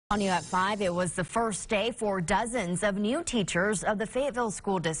On you at 5, it was the first day for dozens of new teachers of the Fayetteville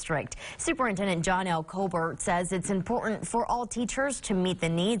School District. Superintendent John L. Colbert says it's important for all teachers to meet the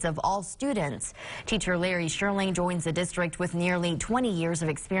needs of all students. Teacher Larry Sherling joins the district with nearly 20 years of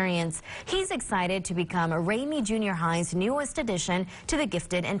experience. He's excited to become Ramey Junior High's newest addition to the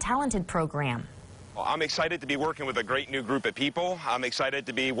Gifted and Talented program. Well, I'm excited to be working with a great new group of people. I'm excited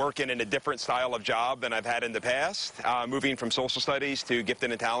to be working in a different style of job than I've had in the past. Moving from social studies to gifted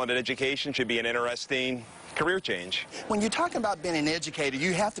and talented education should be an interesting career change. When you're talking about being an educator,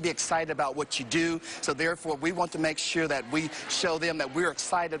 you have to be excited about what you do. So therefore, we want to make sure that we show them that we're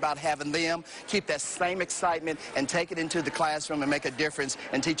excited about having them keep that same excitement and take it into the classroom and make a difference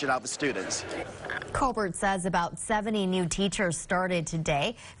in teaching our students. Colbert says about 70 new teachers started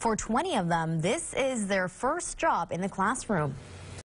today. For 20 of them, this is their first job in the classroom.